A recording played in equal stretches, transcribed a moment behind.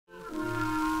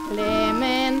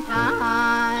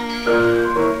Oh,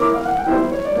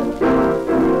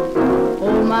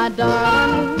 my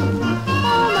darling,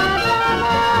 oh, my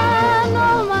darling,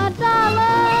 oh, my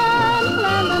darling,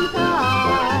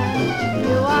 Clementine,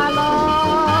 you are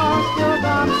lost, you're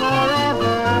gone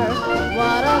forever.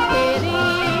 What a pity,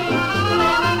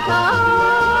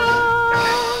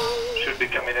 Clementine. Should be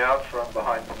coming out from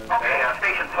behind the moon. Okay,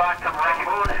 Station 5, come right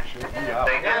moon.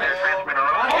 They did their transmitter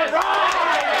on. All right!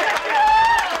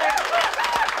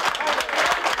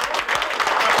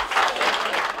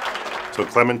 So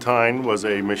Clementine was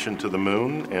a mission to the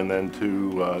moon and then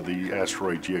to the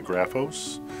asteroid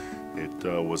Geographos. It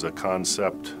was a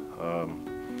concept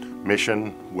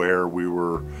mission where we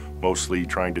were mostly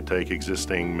trying to take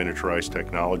existing miniaturized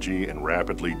technology and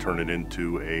rapidly turn it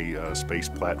into a space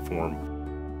platform.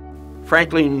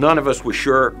 Frankly, none of us were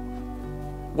sure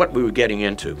what we were getting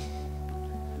into.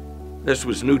 This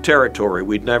was new territory.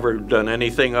 We'd never done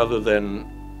anything other than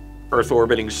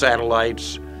Earth-orbiting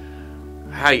satellites,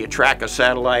 how you track a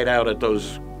satellite out at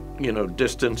those,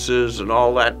 distances and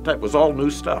all that. That was all new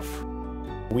stuff.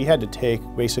 We had to take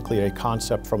basically a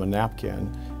concept from a napkin,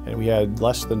 and we had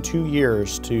less than 2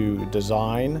 years to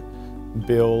design,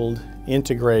 build,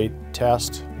 integrate,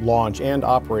 test, launch, and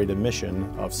operate a mission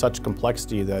of such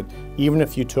complexity that even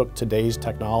if you took today's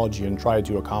technology and tried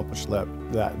to accomplish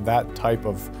that type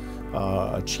of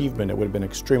achievement, it would have been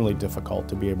extremely difficult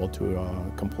to be able to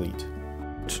complete.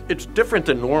 It's different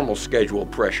than normal schedule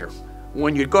pressure.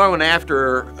 When you're going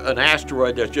after an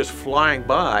asteroid that's just flying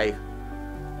by,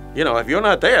 if you're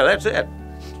not there, that's it.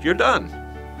 You're done.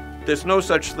 There's no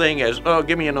such thing as, oh,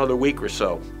 give me another week or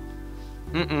so.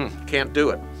 Can't do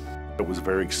it. It was a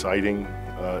very exciting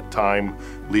time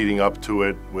leading up to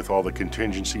it with all the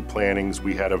contingency plannings.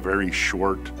 We had a very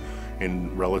short,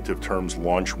 in relative terms,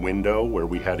 launch window where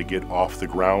we had to get off the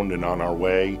ground and on our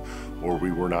way, or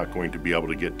we were not going to be able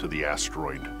to get to the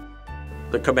asteroid.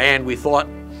 The command we thought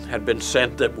had been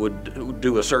sent that would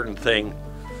do a certain thing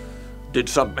did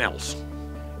something else.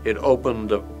 It opened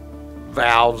the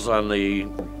valves on the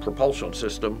propulsion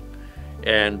system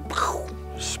and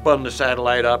spun the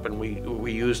satellite up, and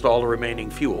we used all the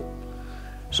remaining fuel.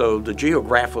 So the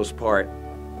Geographos part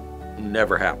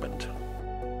never happened.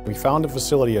 We found a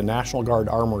facility, a National Guard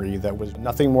armory, that was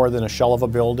nothing more than a shell of a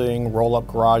building, roll-up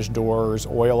garage doors,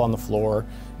 oil on the floor,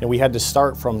 and we had to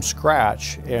start from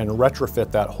scratch and retrofit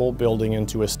that whole building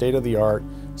into a state-of-the-art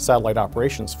satellite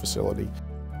operations facility.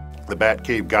 The Bat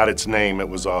Cave got its name. It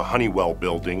was a Honeywell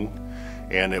building,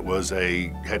 and it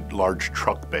had large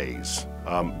truck bays.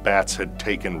 Bats had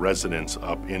taken residence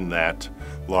up in that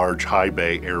large high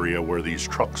bay area where these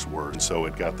trucks were, and so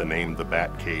it got the name the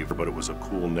Bat Cave, but it was a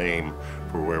cool name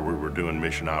for where we were doing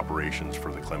mission operations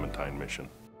for the Clementine mission.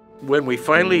 When we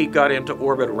finally got into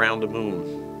orbit around the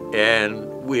moon, and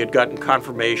we had gotten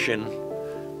confirmation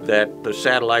that the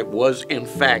satellite was in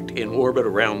fact in orbit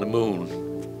around the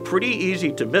moon, pretty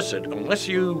easy to miss it unless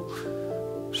you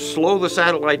slow the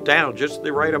satellite down just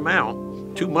the right amount.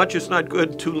 Too much is not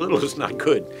good, too little is not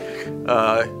good.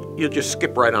 You'll just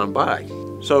skip right on by.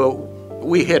 So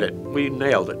we hit it, we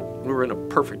nailed it. We were in a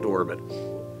perfect orbit,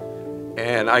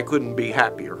 and I couldn't be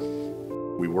happier.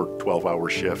 We worked 12-hour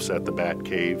shifts at the Bat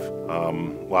Cave.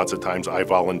 Lots of times I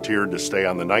volunteered to stay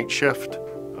on the night shift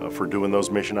for doing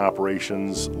those mission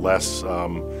operations, less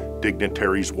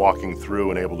dignitaries walking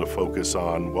through and able to focus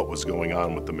on what was going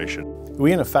on with the mission.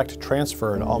 We in effect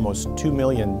transferred almost 2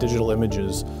 million digital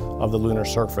images of the lunar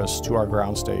surface to our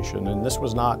ground station, and this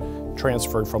was not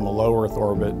transferred from a low Earth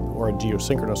orbit or a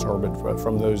geosynchronous orbit, but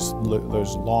from those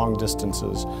long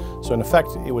distances. So in effect,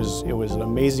 it was an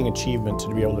amazing achievement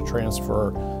to be able to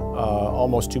transfer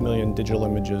almost 2 million digital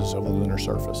images of the lunar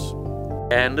surface.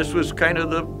 And this was kind of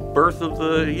the birth of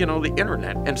the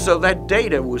internet. And so that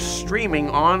data was streaming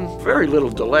on very little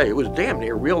delay. It was damn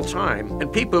near real time.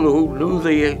 And people who knew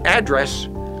the address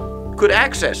could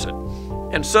access it.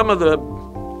 And some of the,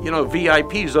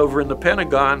 VIPs over in the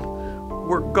Pentagon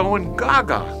were going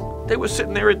gaga. They were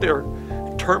sitting there at their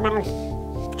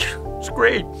terminal. It's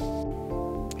great.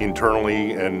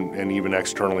 Internally and even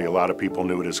externally, a lot of people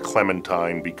knew it as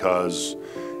Clementine because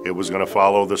it was going to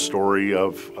follow the story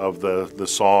of the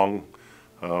song,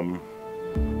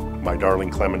 My Darling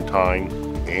Clementine,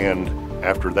 and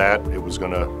after that it was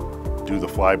going to do the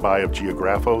flyby of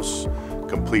Geographos,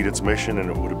 complete its mission,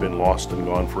 and it would have been lost and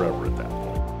gone forever at that point.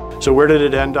 So where did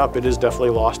it end up? It is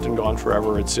definitely lost and gone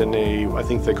forever. It's in I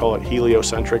think they call it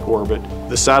heliocentric orbit.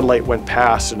 The satellite went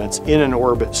past and it's in an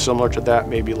orbit similar to that,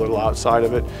 maybe a little outside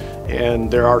of it. And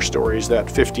there are stories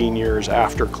that 15 years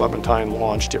after Clementine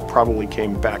launched, it probably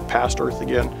came back past Earth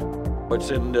again. It's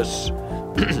in this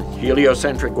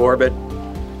heliocentric orbit,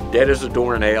 dead as a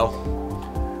doornail.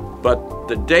 But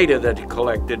the data that he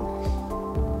collected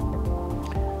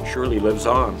surely lives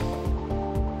on.